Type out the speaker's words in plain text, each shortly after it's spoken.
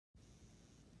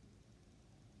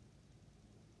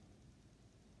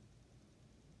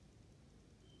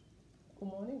Good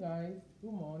morning, guys.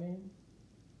 Good morning.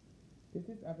 This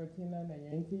is Albertina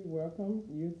Nayanti. Welcome,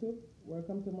 YouTube.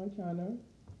 Welcome to my channel.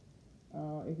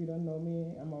 If you don't know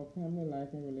me, I'm a family life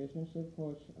and relationship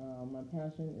coach. My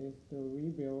passion is to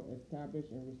rebuild, establish,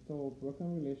 and restore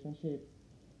broken relationships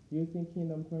using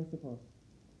kingdom principles.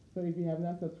 So if you have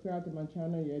not subscribed to my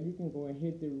channel yet, you can go and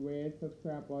hit the red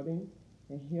subscribe button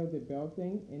and hit the bell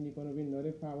thing, and you're going to be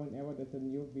notified whenever there's a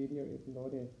new video is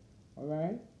loaded. All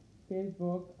right?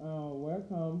 Facebook,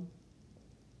 welcome.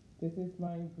 This is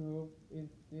my group. Is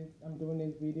this I'm doing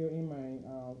this video in my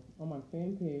on my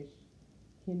fan page,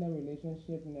 Kingdom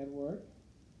Relationship Network,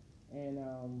 and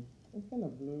it's kind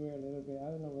of blurry a little bit.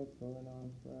 I don't know what's going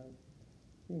on, but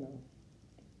you know,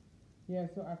 yeah.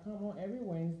 So I come on every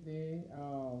Wednesday.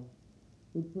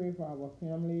 We pray for our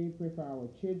family, pray for our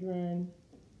children,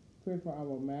 pray for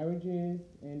our marriages,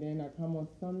 and then I come on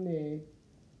Sunday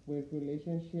with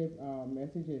relationship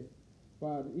messages.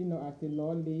 But as the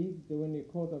Lord leads during the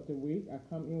course of the week, I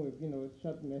come in with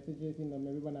short messages.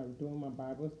 Maybe when I'm doing my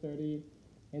Bible study,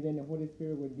 and then the Holy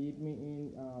Spirit will lead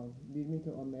me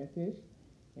to a message,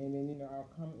 and then I'll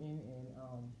come in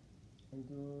and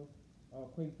do a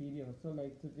quick video. So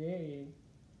like today,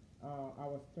 I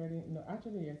was studying. No,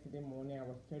 actually yesterday morning I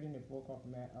was studying the book of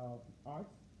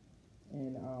Acts,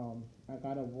 and I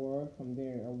got a word from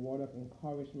there, a word of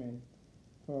encouragement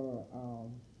for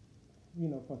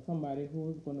for somebody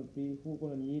who's gonna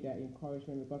need that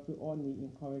encouragement, because we all need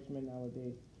encouragement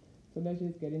nowadays. So let's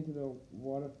just get into the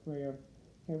word of prayer.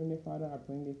 Heavenly Father, I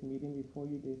bring this meeting before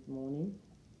you this morning.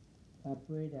 I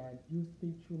pray that you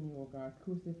speak through me, oh God.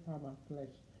 Crucify my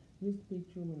flesh. You speak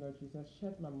through me, Lord Jesus.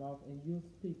 Shut my mouth and you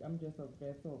speak. I'm just a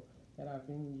vessel that I've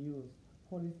been used.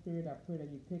 Holy Spirit, I pray that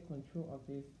you take control of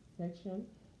this section,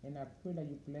 and I pray that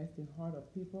you bless the heart of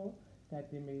people,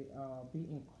 that they may be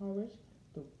encouraged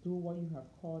to do what you have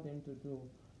called them to do.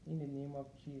 In the name of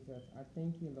Jesus, I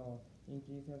thank you, Lord. In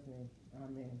Jesus' name,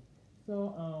 Amen.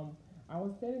 So, I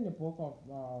was studying the book of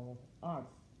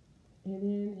Acts, and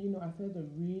then, I started to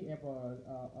read about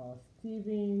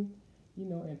Stephen,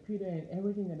 and Peter and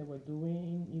everything that they were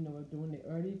doing, doing the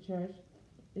early church.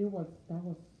 That was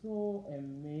so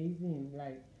amazing.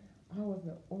 Like, I was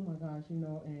like, oh my gosh, and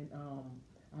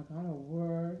I got a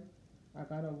word. I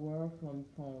got a word from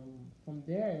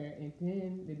there, and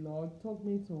then the Lord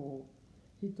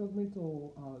He took me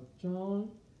to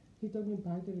John. He took me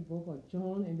back to the book of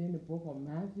John, and then the book of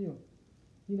Matthew.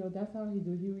 That's how he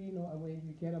do. When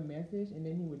you get a message, and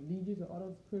then he would lead you to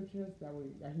other scriptures that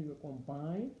he would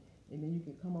combine, and then you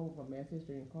can come up with a message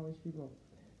to encourage people.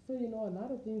 So a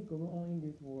lot of things going on in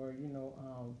this world.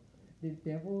 The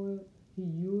devil, he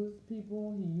used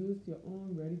people. He used your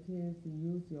own relatives. He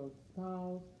used your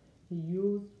spouse. He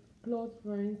used close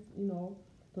friends.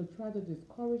 To try to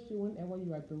discourage you whenever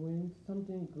you are doing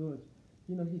something good.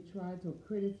 He tried to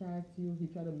criticize you. He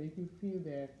tried to make you feel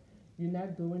that you're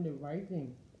not doing the right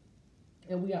thing.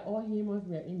 And we are all humans,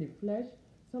 we are in the flesh.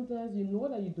 Sometimes you know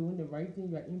that you're doing the right thing,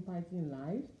 you are impacting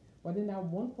lives, but then that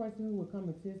one person who will come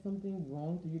and say something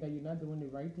wrong to you, that you're not doing the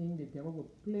right thing, the devil will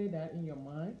play that in your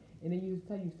mind, and then you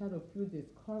start to feel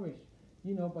discouraged.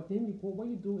 But then what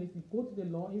you do is you go to the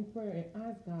Lord in prayer and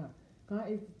ask God, God,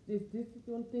 is this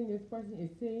one thing this person is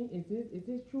saying, is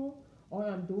this true? Or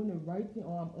I'm doing the right thing,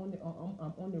 or I'm on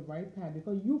the right path,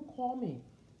 because you call me.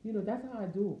 That's how I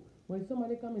do. When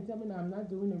somebody come and tell me that I'm not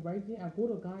doing the right thing, I go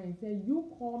to God and say, you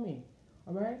call me.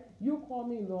 All right? You call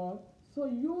me, Lord. So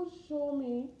you show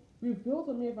me, reveal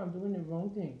to me if I'm doing the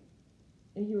wrong thing.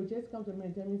 And he will just come to me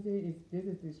and tell me, say, this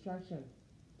is distraction.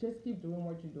 Just keep doing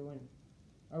what you're doing.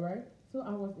 All right? So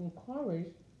I was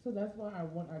encouraged. So that's why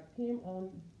I came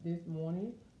on this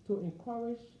morning to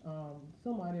encourage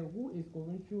somebody who is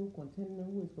going through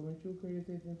contentment, who is going through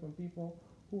criticism from people,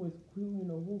 who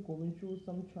going through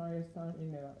some trials time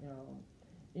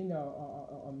in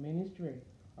a ministry.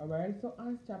 All right. So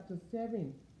Acts chapter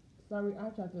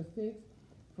 6,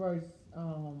 verse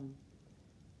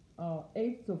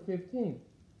 8 to 15.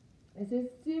 It says,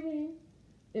 Stephen,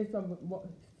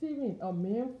 a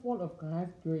man full of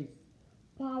God's grace,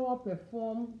 power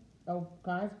performed of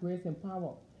God's grace and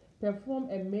power,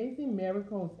 performed amazing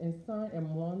miracles and signs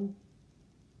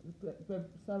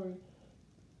sorry,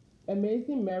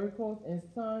 amazing miracles and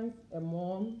signs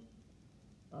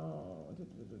uh,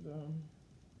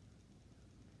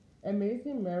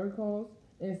 amazing miracles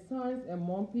and signs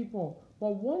among people.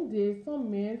 But one day,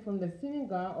 some men from the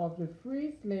synagogue of the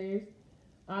free slaves,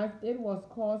 as it was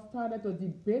called, started to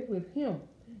debate with him.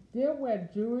 They were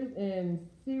Jews and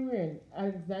Syrian,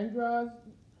 Alexandria,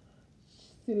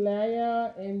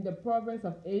 Cilicia, and the province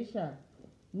of Asia.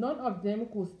 None of them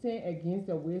could stand against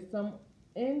the wisdom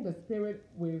and the spirit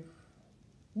with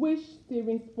which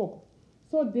Stephen spoke.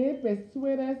 So they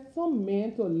persuaded some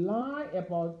men to lie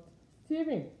about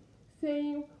Stephen,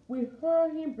 saying, "We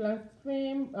heard him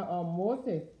blaspheme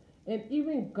Moses and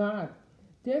even God."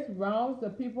 This roused the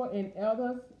people and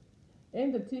elders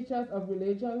and the teachers of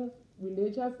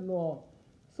religious law.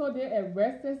 So they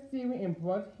arrested Stephen and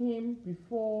brought him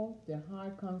before the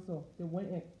high council. They went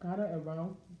and gathered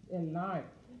around and lied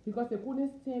because they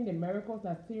couldn't stand the miracles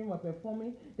that Stephen was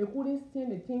performing. They couldn't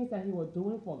stand the things that he was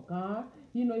doing for God.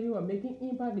 He was making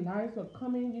impact. Lives were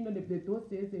coming. Those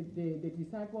days, the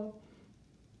disciples,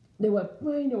 they were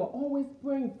praying. They were always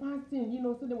praying, fasting.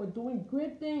 So they were doing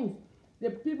great things. The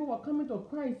people were coming to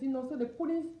Christ. So they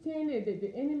couldn't stand it.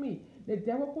 The enemy, the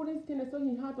devil couldn't stand it. So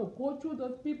he had to go through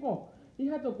those people. He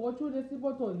had to go through these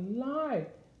people to lie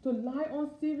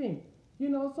on Stephen.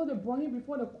 So they brought him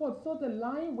before the court. So the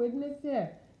lying witness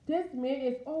said, "This man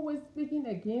is always speaking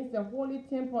against the holy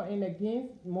temple and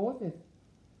against Moses."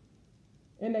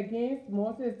 And against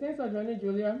Moses. Thanks for joining,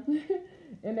 Julia.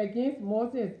 And against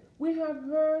Moses. We have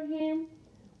heard him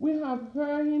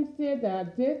say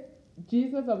that this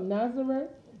Jesus of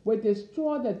Nazareth will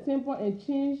destroy the temple and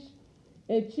change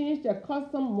the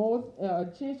customs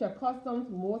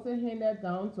Moses handed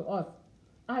down to us.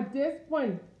 At this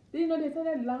point, they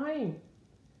started lying.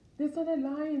 They started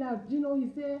lying that, he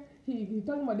said, he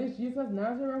talking about this Jesus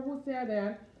Nazareth who said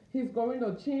that he's going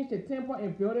to change the temple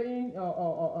and build it in,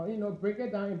 break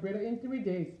it down and build it in 3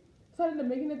 days. Started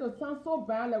making it to sound so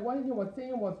bad, like what he was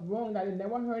saying was wrong, that they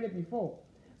never heard it before.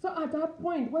 So at that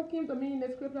point, what came to me in the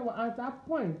scripture was at that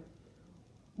point,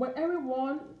 when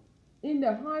everyone in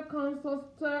the high council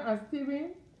stared at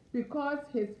Stephen because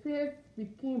his face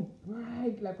became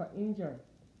bright like an angel.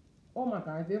 Oh my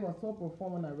God, they were so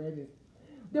profound when I read this.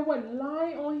 They were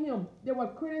lying on him. They were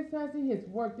criticizing his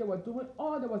work. They were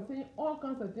saying all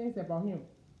kinds of things about him.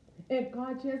 And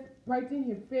God just brightened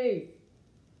his face.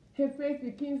 His face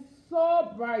became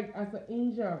so bright as an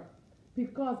angel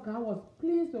because God was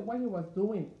pleased with what he was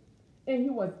doing. And he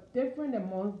was different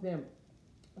amongst them.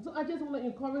 So I just want to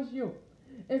encourage you.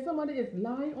 If somebody is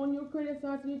lying on you,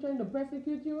 criticizing you, trying to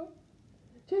persecute you,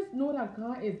 just know that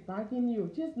God is backing you.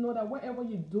 Just know that whatever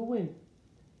you're doing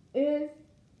is,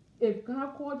 if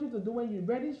God called you to do it, you're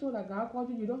ready to show that God called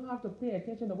you, you don't have to pay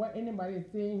attention to what anybody is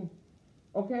saying.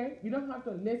 Okay? You don't have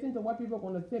to listen to what people are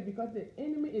going to say because the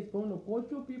enemy is going to go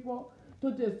through people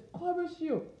to discourage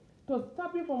you, to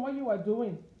stop you from what you are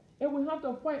doing. And we have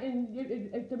to fight.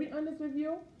 And to be honest with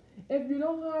you, if you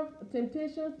don't have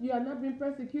temptations, you are not being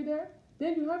persecuted,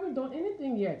 then you haven't done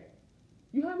anything yet.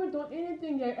 You haven't done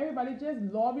anything yet. Everybody just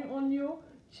loving on you,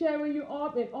 cheering you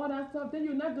up, and all that stuff. Then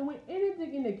you're not doing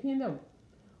anything in the kingdom.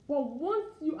 But once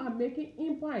you are making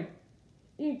impact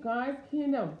in God's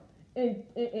kingdom and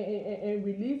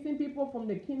releasing people from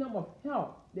the kingdom of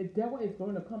hell, the devil is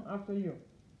going to come after you.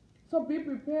 So be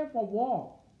prepared for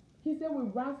war. He said we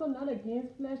wrestle not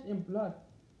against flesh and blood,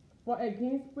 but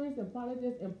against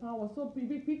principalities and power. So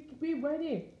be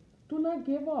ready. Do not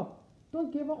give up.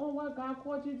 Don't give up on what God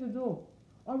called you to do.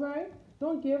 All right?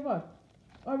 Don't give up.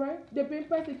 All right? They've been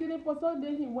persecuted for so.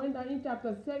 Then he went down in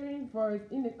chapter 7,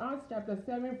 in the Acts chapter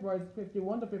 7, verse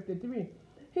 51 to 53.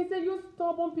 He said, "You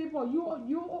stubborn people,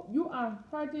 you are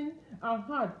hurting our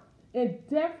heart and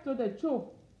deaf to the truth.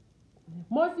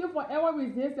 Must you forever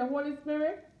resist the Holy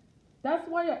Spirit? That's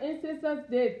what your ancestors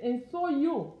did, and so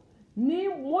you.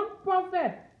 Name one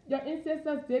prophet your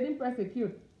ancestors didn't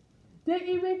persecute. They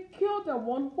even killed the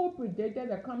one who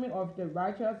predicted the coming of the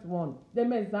righteous one, the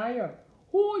Messiah,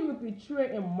 who you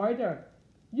betrayed and murdered.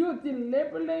 You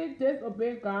deliberately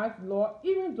disobeyed God's law,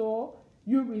 even though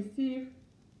you received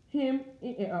him,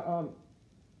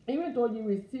 even though you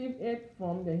received it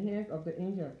from the hands of the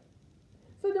angel."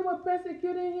 So they were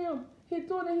persecuting him. He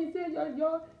told them, he said,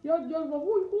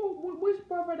 which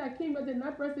prophet that came that did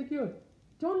not persecute?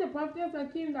 John the Baptist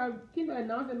that came to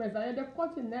announce the Messiah, they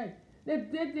cut his neck. They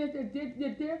did this,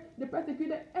 they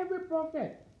persecuted every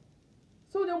prophet.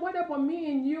 So then what about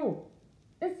me and you?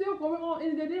 It's still going on,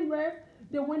 and they didn't rest.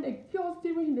 When they killed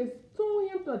Stephen, they stoned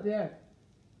him to death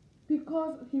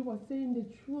because he was saying the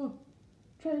truth,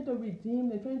 trying to redeem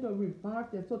them, trying to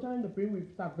revive them, so trying to bring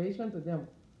salvation to them.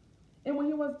 And when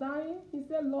he was dying, he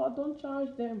said, "Lord, don't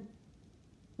charge them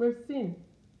with sin."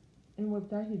 And with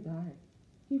that, he died.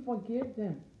 He forgave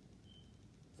them.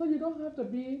 So you don't have to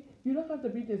be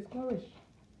discouraged.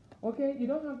 Okay? You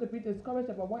don't have to be discouraged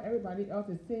about what everybody else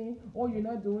is saying. "Oh, you're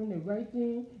not doing the right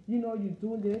thing. You're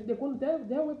doing this."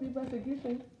 There will be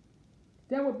persecution.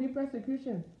 There will be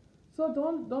persecution. So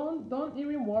don't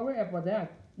even worry about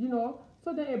that.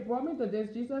 So then it brought me to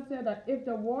this. Jesus said that if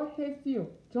the world hates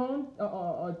you, John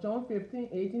 15,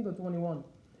 18 to 21.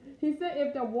 He said,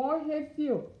 if the world hates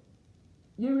you,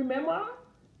 you remember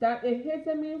that it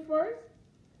hated me first?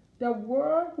 The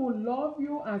world will love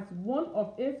you as one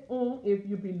of its own if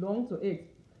you belong to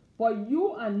it. But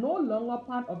you are no longer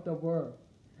part of the world.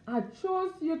 I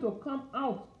chose you to come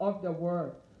out of the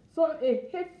world. So it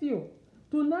hates you.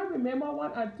 Do not remember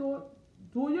what I told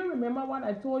Do you remember what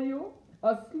I told you?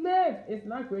 A slave is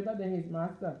not greater than his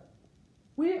master.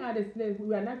 We are the slaves.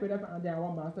 We are not greater than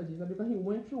our master Jesus because he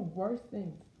went through worse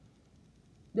things.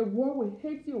 The world will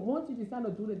hate you. Once you decide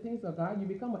to do the things of God, you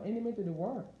become an enemy to the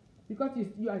world. Because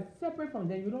you are separate from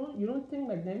them. You don't think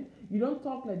like them. You don't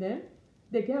talk like them.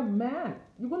 They get mad.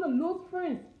 You're gonna lose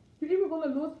friends. You're even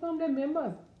gonna lose family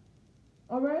members.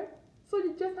 Alright? So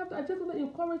you just have to I just want to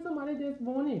encourage somebody this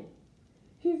morning.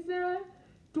 He said,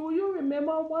 do you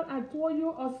remember what I told you?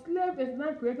 A slave is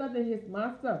not greater than his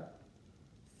master.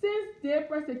 Since they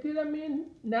persecuted me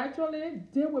naturally,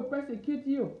 they will persecute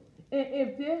you. And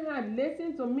if they had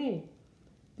listened to me,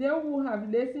 they would have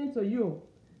listened to you.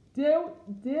 They,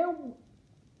 they,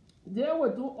 they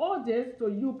will do all this to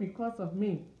you because of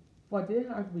me, for they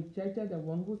have rejected the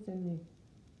one who sent me.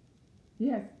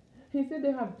 Yes, he said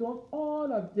they have done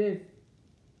all of this.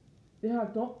 They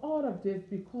have done all of this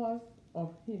because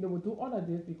of him. They will do all of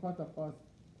this because of us.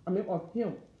 Of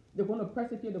him. They're going to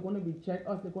persecute, they're going to reject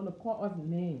us, they're going to call us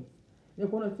names. They're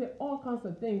going to say all kinds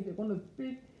of things. They're going to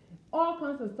speak all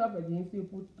kinds of stuff against you.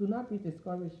 But do not be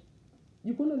discouraged.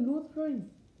 You're going to lose friends.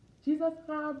 Jesus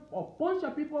had a bunch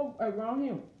of people around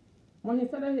him. When he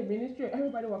started his ministry,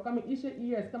 everybody was coming. Each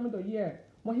year is coming to year.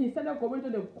 When he started going to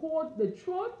the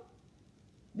truth,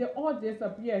 they all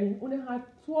disappeared. He only had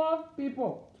 12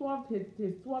 people,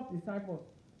 his 12 disciples.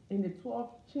 And the 12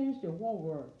 changed the whole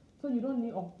world. So you don't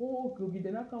need a whole group. You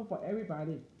did not come for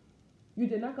everybody. You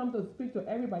did not come to speak to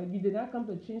everybody. You did not come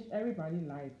to change everybody's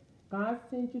life. God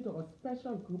sent you to a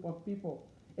special group of people.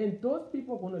 And those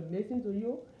people are going to listen to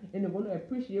you and they're going to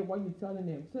appreciate what you're telling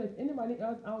them. So if anybody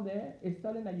else out there is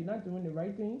telling that you're not doing the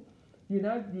right thing, you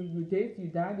date, you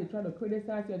die, they try to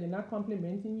criticize you, they're not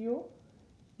complimenting you,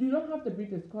 you don't have to be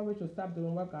discouraged to stop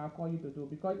doing what God called you to do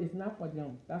because it's not for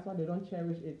them. That's why they don't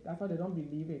cherish it. That's why they don't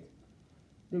believe it.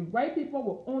 The right people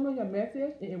will honor your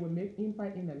message and it will make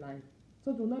impact in their life.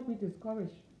 So do not be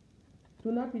discouraged.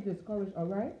 Do not be discouraged, all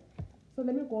right? So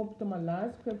let me go up to my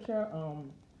last scripture,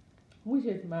 which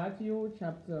is Matthew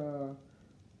chapter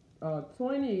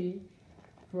 20,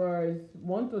 verse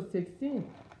 1 to 16.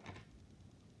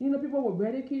 You know, people will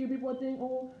ridicule you. People think,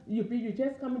 oh, you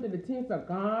just coming to the things of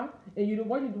God, and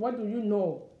what do you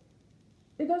know?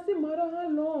 It doesn't matter how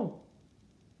long.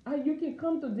 You can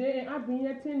come today, and I've been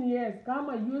here 10 years. God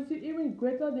might use you even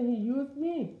greater than He used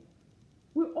me.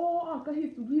 We all are. God,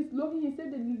 He's looking. He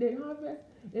said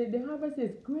the harvest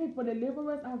is great, but the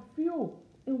laborers are few,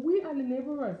 and we are the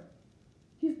laborers.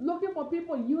 He's looking for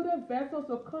people, yielded vessels,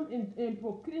 to come and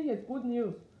proclaim His good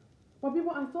news. But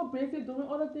people are so busy doing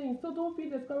other things. So don't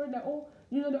feel discouraged that, oh,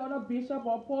 the other bishop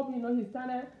or pope, he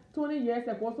started 20 years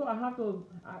ago, so I have to,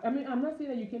 I'm not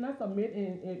saying that you cannot submit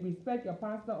and respect your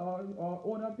pastor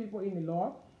or other people in the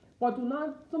Lord. But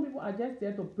some people are just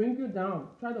there to bring you down,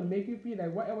 try to make you feel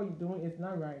like whatever you're doing is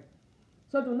not right.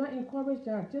 So do not encourage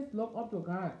that. Just look up to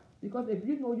God. Because if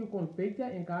you know you're convicted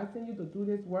and God sent you to do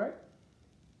this work,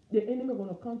 the enemy is going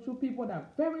to come through people that are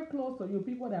very close to you,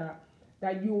 people that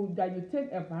you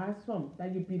take advice from,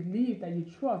 that you believe, that you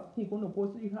trust. He's going to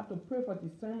go. So you have to pray for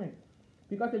discernment.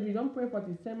 Because if you don't pray for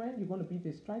discernment, you're going to be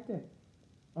distracted.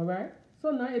 All right? So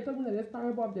now it's talking about this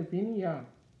parable of the vineyard.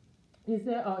 He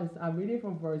said, I'm reading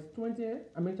from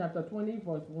chapter 20,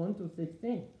 verse 1 to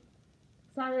 16.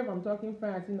 Sorry if I'm talking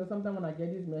fast. Sometimes when I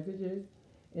get these messages,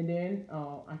 and then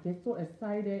I get so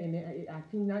excited, and then I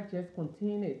cannot just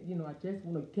contain it. I just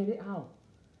want to get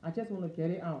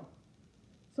it out.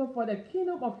 So for the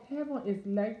kingdom of heaven is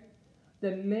like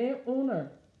the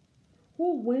landowner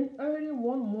who went early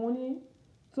one morning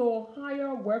to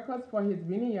hire workers for his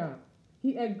vineyard.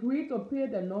 He agreed to pay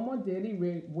the normal daily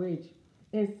wage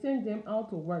and sent them out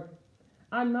to work.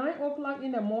 At 9 o'clock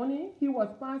in the morning, he was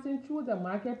passing through the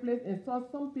marketplace and saw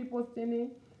some people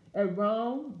standing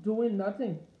around doing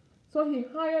nothing. So he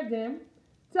hired them,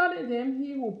 telling them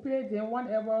he would pay them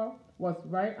whatever was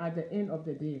right at the end of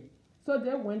the day. So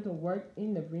they went to work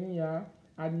in the vineyard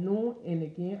at noon, and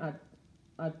again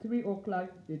at 3 o'clock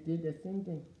they did the same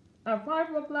thing. At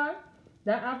 5 o'clock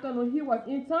that afternoon, he was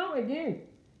in town again.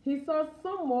 He saw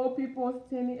some more people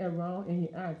standing around, and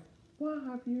he asked, why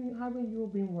haven't you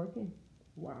been working?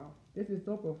 Wow, this is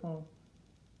so profound.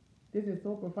 He's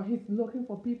looking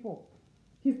for people.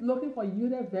 He's looking for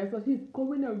yielded vessels. He's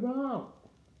going around.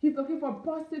 He's looking for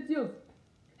prostitutes.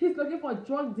 He's looking for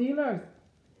drug dealers.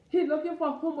 He's looking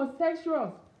for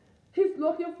homosexuals. He's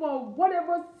looking for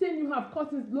whatever sin you have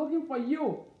caused. He's looking for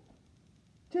you.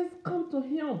 Just come to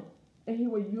him and he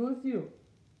will use you.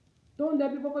 Don't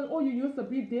let people go, oh, you used to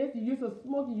be this, you used to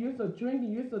smoke, you used to drink, you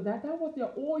used to that. That was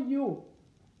your old you.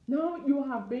 Now you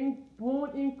have been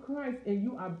born in Christ and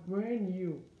you are brand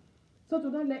new. So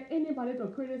do not let anybody to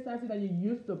criticize you that you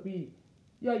used to be.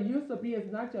 Your used to be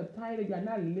is not your title. You are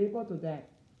not labeled to that.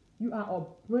 You are a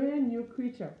brand new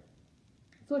creature.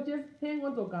 So just hang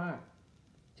on to God.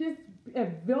 Just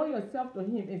avail yourself to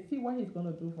him and see what he's going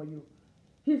to do for you.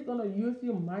 He's going to use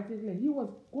you mightily. He was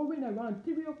going around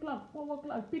 3 o'clock, 4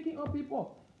 o'clock, picking up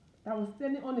people that were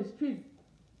standing on the streets,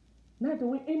 not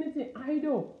doing anything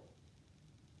idle.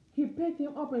 He picked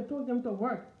them up and took them to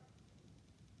work.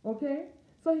 Okay?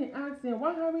 So he asked them,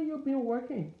 why haven't you been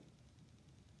working?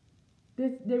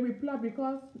 They replied,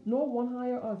 because no one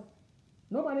hired us.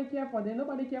 Nobody cared for them.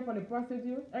 Nobody cared for the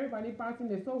prostitutes. Everybody passing,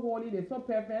 they're so holy, they're so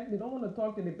perfect. They don't want to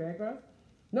talk to the beggars.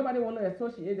 Nobody want to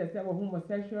associate themselves with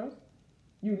homosexuals.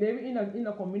 You live in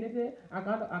a community. I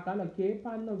got a gay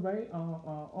partner right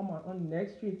on the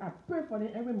next street. I pray for them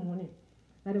every morning.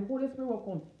 That the Holy Spirit will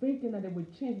convict them, that they will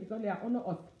change, because they are under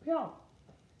a spell.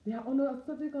 They are under a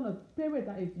certain kind of spirit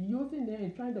that is using them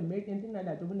and trying to make them think that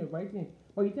they're doing the right thing.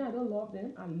 But you think I don't love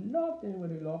them? I love them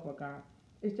with the love of God.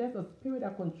 It's just a spirit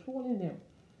that's controlling them.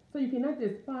 So you cannot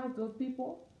despise those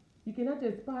people. You cannot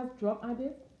despise drug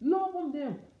addicts. Love on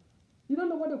them. You don't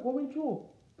know what they're going through.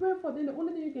 Pray for them. The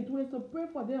only thing you can do is to pray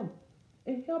for them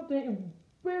and help them and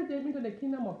bring them into the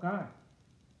kingdom of God.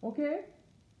 Okay?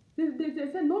 They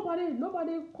said nobody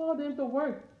called them to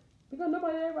work. Because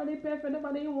everybody perfect.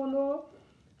 Nobody even want no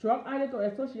drug addict to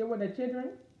associate with their children.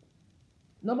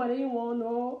 Nobody even want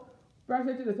no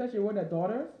prostitute to associate with their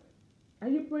daughters. Are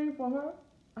you praying for her?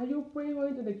 Are you praying her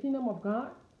into the kingdom of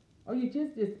God? Or you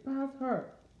just despise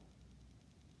her?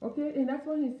 Okay? And that's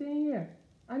what he's saying here.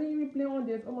 I didn't even plan on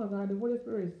this. Oh my God, the Holy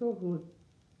Spirit is so good.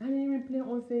 I didn't even plan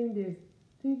on saying this.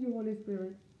 Thank you, Holy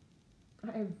Spirit.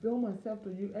 I avail myself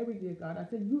to you every day, God. I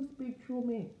said, you speak through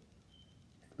me.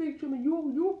 Speak through me.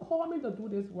 You call me to do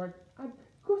this work. I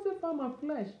crucify my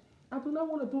flesh. I do not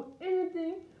want to do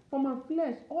anything for my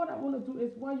flesh. All I want to do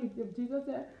is what Jesus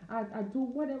said, I do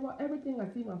whatever, everything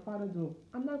I see my Father do.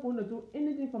 I'm not going to do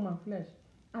anything for my flesh.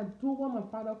 I do what my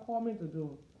Father called me to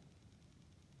do.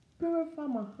 Purify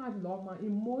my heart, Lord, my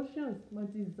emotions, my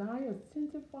desires.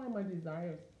 Sanctify my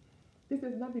desires. This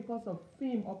is not because of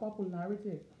fame or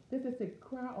popularity. This is a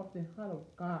cry of the heart of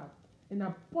God. And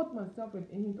I put myself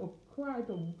within him to cry,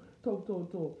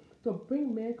 to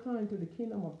bring mankind to the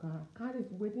kingdom of God. God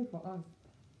is waiting for us.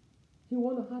 He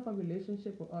wants to have a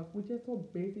relationship with us. We're just so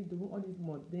busy doing all these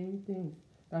mundane things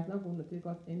that's not going to take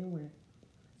us anywhere.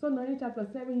 So now in chapter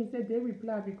 7, he said, they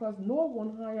replied, because no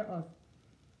one hired us.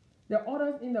 The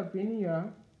others in the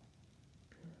vineyard.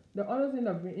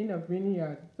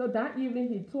 So that evening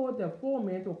he told the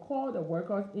foreman to call the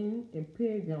workers in and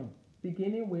pay them,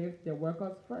 beginning with the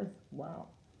workers first. Wow.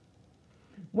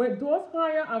 When those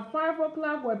hired at 5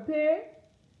 o'clock were paid,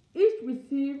 each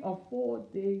received a 4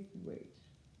 days' wage.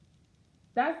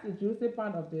 That's the juicy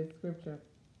part of the scripture.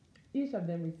 Each of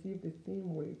them received the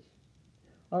same wage.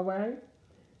 All right.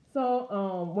 So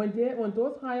when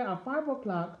those hired at 5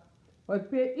 o'clock was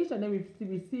paid, each of them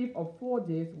received a 4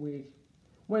 days' wage.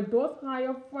 When those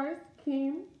hired first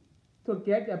came to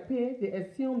get their pay, they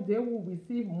assumed they would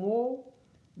receive more.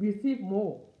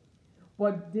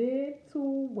 But they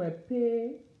too were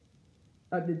paid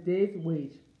the day's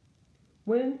wage.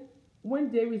 When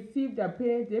they received their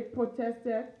pay, they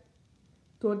protested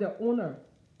to the owner.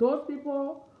 Those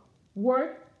people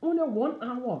worked only 1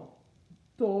 hour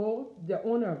to the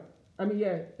owner. And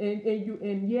yet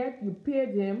you pay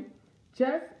them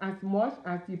just as much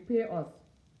as you pay us,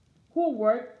 who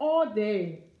worked all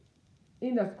day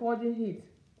in the scorching heat.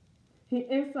 He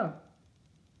answered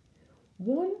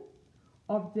one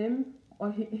of them,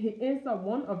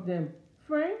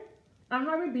 friend, I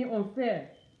haven't been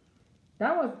unfair.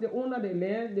 That was the owner, the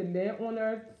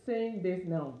landowner saying this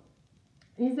now.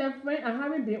 He said, friend, I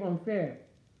haven't been unfair.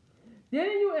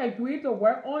 Didn't you agree to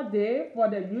work all day for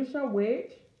the usual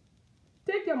wage?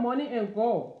 Take your money and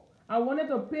go. I wanted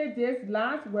to pay this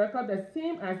last worker the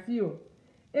same as you.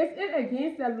 Is it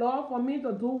against the law for me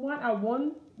to do what I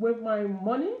want with my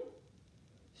money?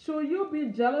 Should you be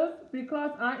jealous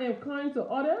because I am kind to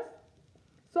others?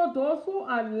 So those who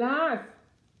are last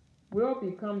will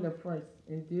become the first,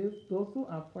 and those who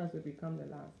are first will become the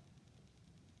last.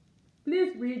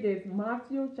 Please read this,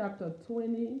 Matthew chapter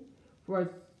 20,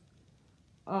 verse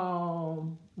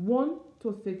 1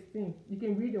 to 16. You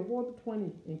can read the whole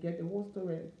 20 and get the whole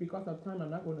story. Because of time,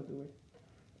 I'm not going to do it.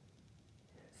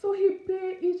 So he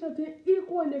paid each of them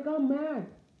equal and they got mad.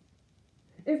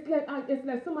 It's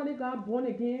like somebody got born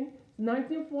again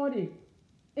 1940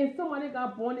 and somebody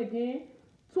got born again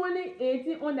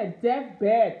 2018 on the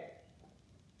deathbed.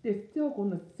 They're still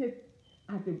gonna sit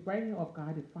at the right hand of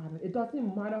God the Father. It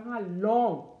doesn't matter how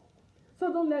long.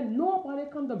 So don't let nobody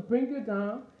come to bring you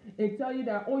down and tell you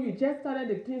that, oh, you just started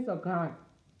the things of God.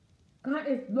 God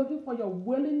is looking for your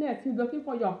willingness. He's looking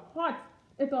for your heart.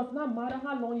 It does not matter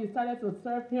how long you started to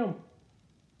serve Him.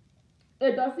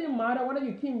 It doesn't matter whether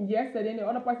you came yesterday and the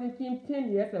other person came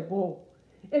 10 years ago.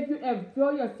 If you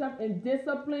avail yourself and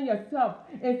discipline yourself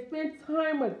and spend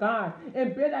time with God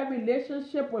and build that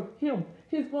relationship with Him,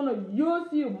 He's going to use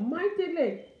you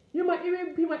mightily. He might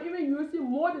even use you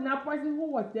more than that person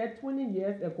who was there 20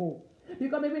 years ago.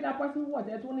 Because maybe that person who was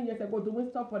there 20 years ago doing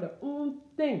stuff for their own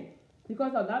thing.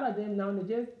 Because a lot of them now,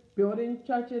 they're just building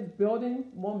churches, building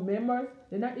more members.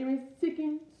 They're not even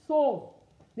seeking souls.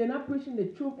 They're not preaching the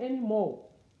truth anymore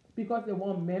because they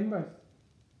want members.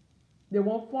 They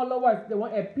want followers. They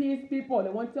want appease people. They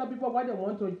want to tell people what they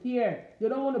want to hear. They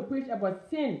don't want to preach about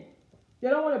sin. They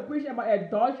don't want to preach about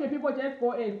adultery. People just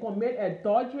go and commit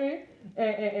adultery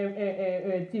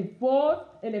and divorce,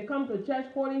 and they come to church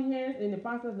holding hands, and the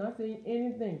pastor's not saying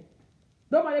anything.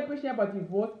 Nobody preaching about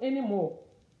divorce anymore.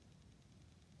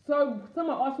 So some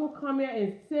of us who come here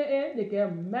and say it, they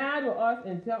get mad with us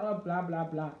and tell us blah blah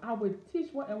blah. I will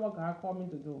teach whatever God called me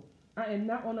to do. I am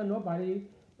not under nobody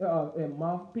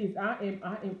mouthpiece. I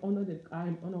am under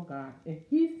God, and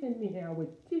He sent me, and I will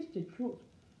teach the truth.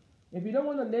 If you don't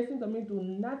want to listen to me, do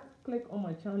not click on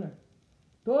my channel.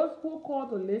 Those who call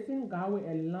to listen, God will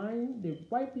align the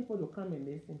right people to come and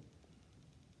listen.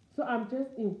 So I'm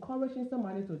just encouraging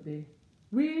somebody today.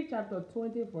 Read chapter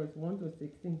 20, verse 1 to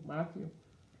 16, Matthew.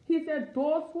 He said,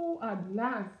 those who are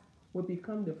last will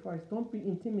become the first. Don't be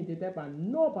intimidated by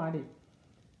nobody.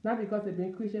 Not because they've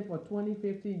been Christian for 20,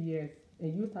 50 years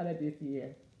and you started this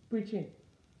year preaching.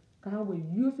 God will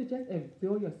use it. Just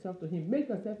avail yourself to Him. Make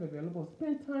yourself available.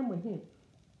 Spend time with Him.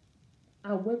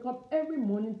 I wake up every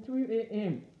morning 3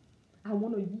 a.m. I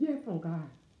want to hear from God.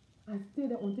 I stay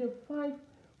there until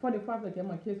 5:45 to get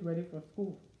my kids ready for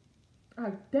school. I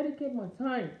dedicate my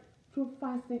time through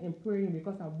fasting and praying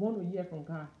because I want to hear from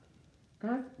God.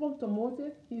 God spoke to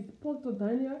Moses. He spoke to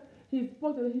Daniel. He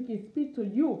spoke to He can speak to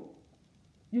you.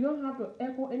 You don't have to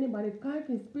echo anybody. God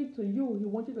can speak to you. He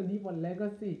wants you to leave a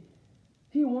legacy.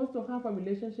 He wants to have a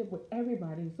relationship with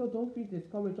everybody. So don't feel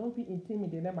discouraged. Don't feel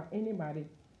intimidated by anybody.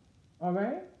 All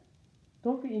right?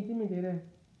 Don't feel intimidated.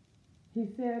 He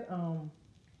said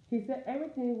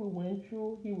everything we went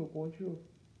through, He will go through.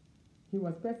 He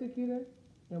was persecuted,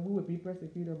 and we will be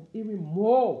persecuted even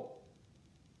more.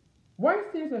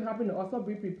 Worse things will happen to us, so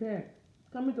be prepared.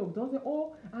 Don't say,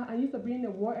 oh, I used to be in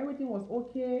the world, everything was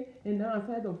okay, and now I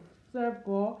started to serve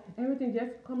God, everything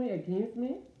just coming against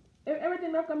me. If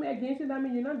everything not coming against you, that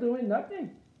means you're not doing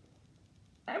nothing.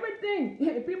 Everything.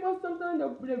 People sometimes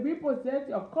they repossess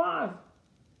your cars,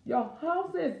 your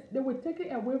houses, they will take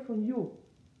it away from you.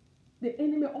 The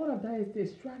enemy, all of that is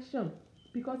distraction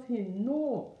because he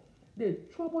knows the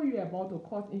trouble you're about to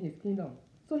cause in his kingdom.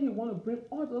 So he want to bring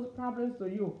all those problems to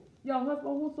you. Your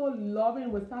husband who's so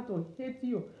loving will start to hate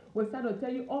you, will start to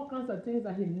tell you all kinds of things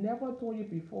that he never told you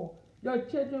before. Your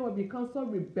children will become so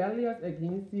rebellious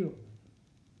against you.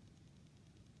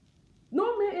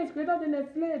 No man is greater than the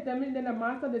slave, than the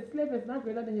master. The slave is not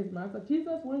greater than his master.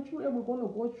 Jesus went through it, we're going to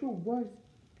go through worse.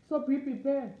 So be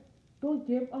prepared. Don't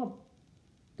give up.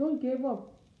 Don't give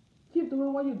up. Keep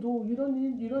doing what you do. You don't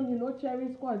need no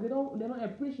cherry squad. They don't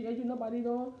appreciate you. Nobody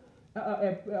don't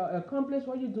accomplish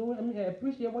what you're doing.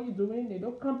 Appreciate what you're doing. They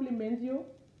don't compliment you.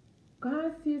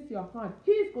 God sees your heart.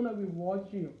 He's gonna reward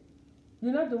you.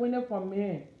 You're not doing it for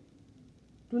men.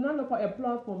 Do not look for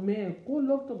applause from men. Go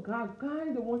look to God. God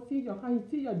is the one see your heart. He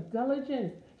sees your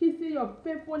diligence. He sees your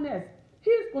faithfulness.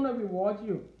 He's gonna reward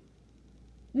you.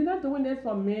 You're not doing this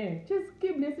for men. Just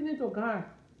keep listening to God.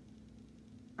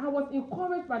 I was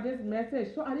encouraged by this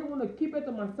message, so I didn't want to keep it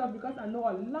to myself because I know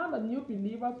a lot of new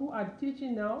believers who are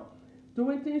teaching now,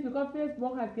 doing things because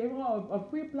Facebook has given us a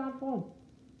free platform.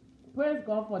 Praise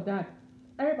God for that.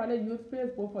 Everybody uses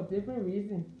Facebook for different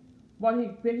reasons, but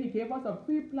He gave us a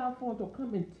free platform to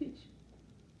come and teach,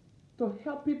 to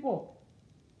help people.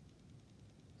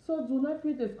 So do not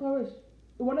feel discouraged.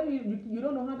 Whether you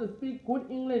don't know how to speak good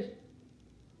English,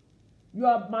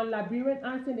 my Liberian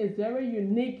accent is very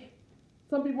unique.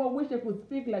 Some people wish they could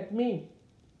speak like me.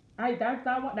 That's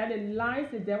the lies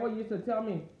the devil used to tell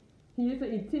me. He used to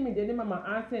intimidate me by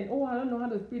my accent. Oh, I don't know how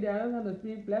to speak that. I don't know how to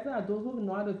speak. Blessed are those who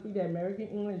know how to speak the American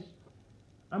English.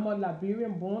 I'm a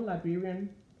Liberian, born Liberian,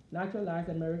 naturalized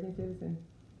American citizen.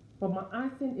 But my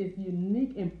accent is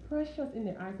unique and precious in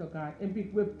the eyes of God. And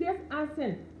with this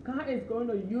accent, God is going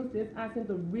to use this accent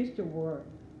to reach the world.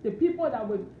 The people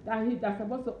that's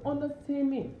supposed to understand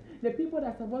me, the people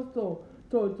that's supposed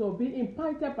to be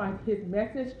impacted by His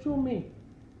message through me,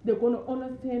 they're going to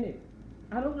understand it.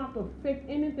 I don't have to fake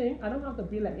anything. I don't have to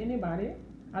be like anybody.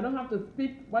 I don't have to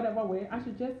speak whatever way. I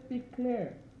should just speak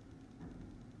clear.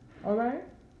 All right?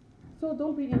 So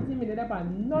don't be intimidated by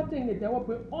nothing. The devil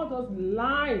bring all those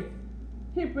lies.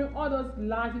 He bring all those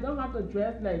lies. You don't have to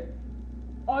dress like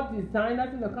all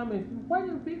designers in the comments. Why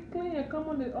you be clean and come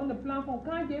on the platform?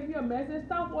 Can't give you a message.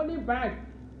 Stop holding back.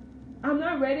 I'm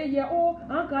not ready yet. Oh,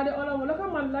 I got it all over. Look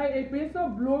at my light. It's been so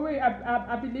blurry.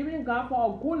 I believe in God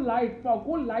for a good light, for a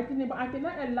good lightning, but I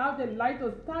cannot allow the light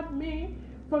to stop me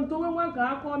from doing what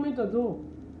God called me to do.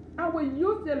 I will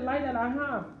use the light that I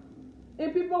have.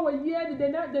 And people were here,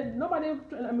 nobody,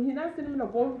 he's not sending me to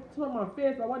go turn my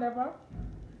face or whatever.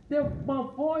 My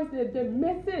voice, the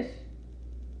message,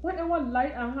 whatever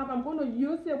light I have, I'm going to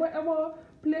use it. Whatever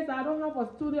place I don't have a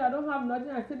studio, I don't have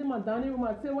nothing, I sit in my dining room,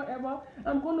 I say whatever,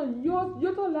 I'm going to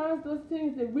utilize those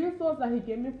things, the resource that He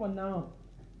gave me for now.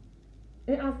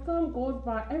 And as time goes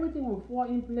by, everything will fall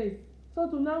in place. So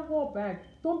do not hold back.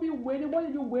 Don't be waiting. What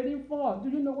are you waiting for? Do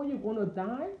you know when you're going to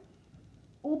die?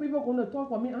 Oh, people are going to talk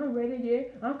for me. I'm ready, yeah.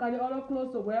 I got the other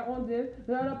clothes to wear on this.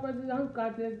 The other person, I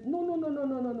got this.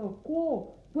 No.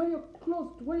 Go. Wear your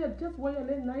clothes. Just wear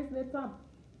your nice lace up.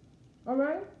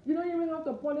 Alright? You don't even have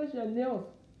to polish your nails.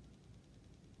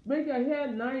 Make your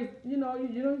hair nice. You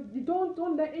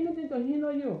don't let anything to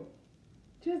hinder you.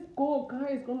 Just go.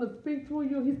 God is going to speak through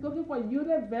you. He's looking for you,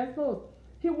 the vessels.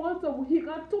 He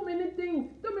got too many things.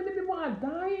 Too many people are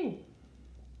dying.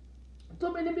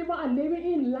 Too many people are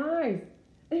living in lies.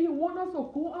 And He wants us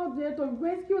to go out there to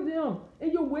rescue them.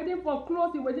 And you're waiting for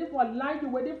clothes, you're waiting for light,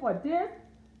 you're waiting for this.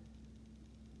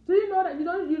 Do you know that you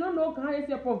don't know God is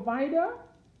your provider?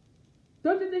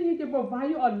 Don't you think He can provide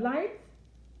you a light?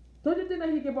 Don't you think that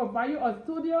He can provide you a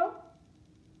studio?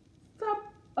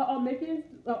 Stop making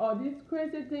these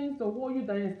crazy things to hold you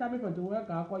down and stop you from doing what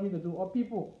God called you to do, or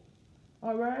people.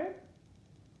 Alright?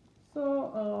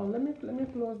 So let me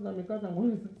close now because I'm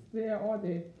going to stay here all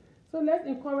day. So let's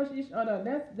encourage each other.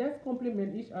 Let's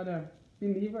compliment each other,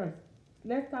 believers.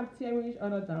 Let's stop tearing each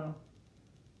other down.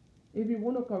 If you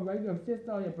want to correct your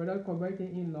sister or your brother, correct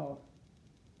them in love.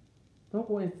 Don't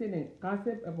go and sit and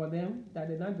gossip about them that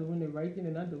they're not doing the right thing,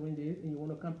 they're not doing this, and you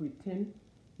want to come pretend,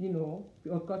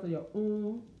 because of your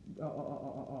own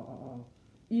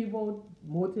evil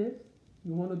motives.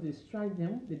 You want to distract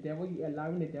them. You're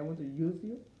allowing the devil to use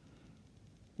you.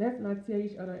 Let's not tear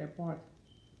each other apart.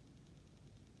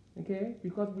 Okay?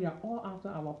 Because we are all after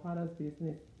our Father's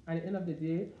business. At the end of the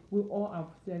day, we all are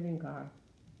serving God.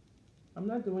 I'm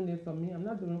not doing this for me. I'm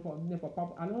not doing it for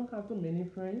popularity. I don't have too many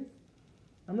friends.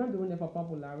 I'm not doing it for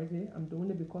popularity. I'm doing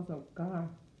it because of God.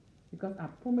 Because I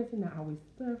promised Him that I will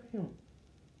serve Him.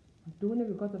 I'm doing it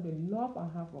because of the love I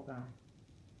have for God.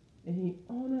 And He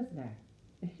honors that.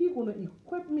 And He's gonna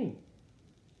equip me.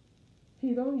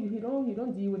 He don't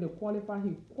deal with the qualified.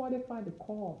 He qualified the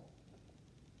call.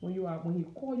 When He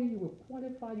call you, He will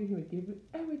qualify you. He will give you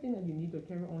everything that you need to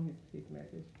carry on His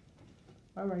message.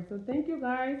 All right. So thank you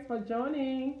guys for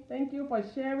joining. Thank you for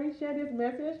sharing. Share this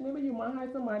message. Maybe you might have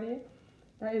somebody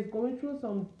that is going through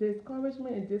some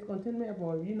discouragement and discontentment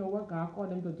about what God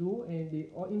called them to do, and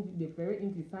they're very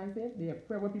indecisive. They're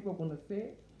afraid what people are going to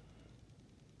say.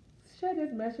 Share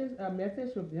this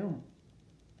message with them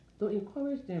to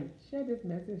encourage them. Share this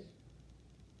message.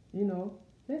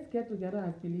 Let's get together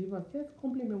as believers. Let's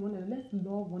compliment one another. Let's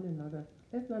love one another.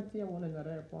 Let's not tear one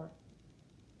another apart.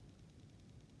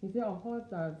 He said, our hearts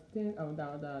that stand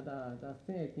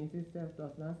against itself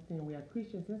does not stand. We are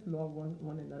Christians. Let's love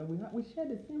one another. We share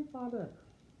the same Father.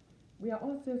 We are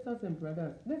all sisters and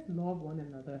brothers. Let's love one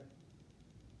another.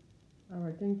 All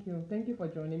right, thank you. Thank you for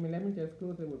joining me. Let me just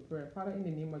close it with prayer. Father, in the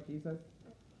name of Jesus,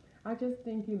 I just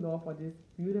thank you, Lord, for this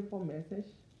beautiful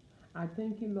message. I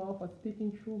thank you, Lord, for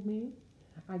speaking through me.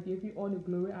 I give you all the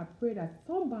glory. I pray that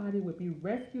somebody will be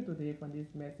rescued today from this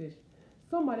message.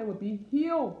 Somebody will be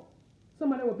healed.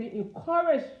 Somebody will be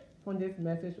encouraged from this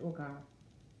message, oh God.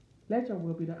 Let your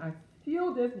will be done. I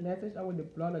seal this message out with the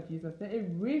blood of Jesus. Let it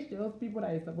reach those people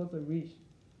that it's supposed to reach.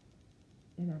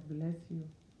 And I bless you.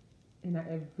 And I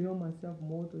avail myself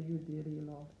more to you daily,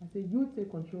 Lord. I say, you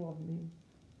take control of me.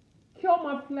 Kill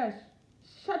my flesh.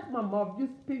 Shut my mouth. You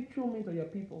speak through me to your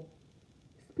people.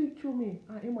 Speak through me.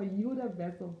 I am a yielded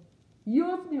vessel.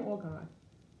 Use me, oh God.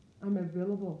 I'm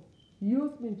available.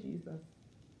 Use me, Jesus.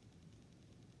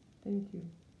 Thank you.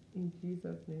 In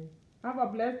Jesus' name. Have a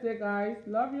blessed day, guys.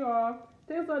 Love you all.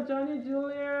 Thanks for joining,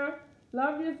 Julia.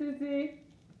 Love you, Sissy.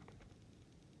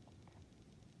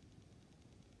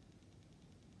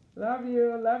 Love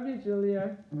you,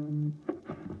 Julia.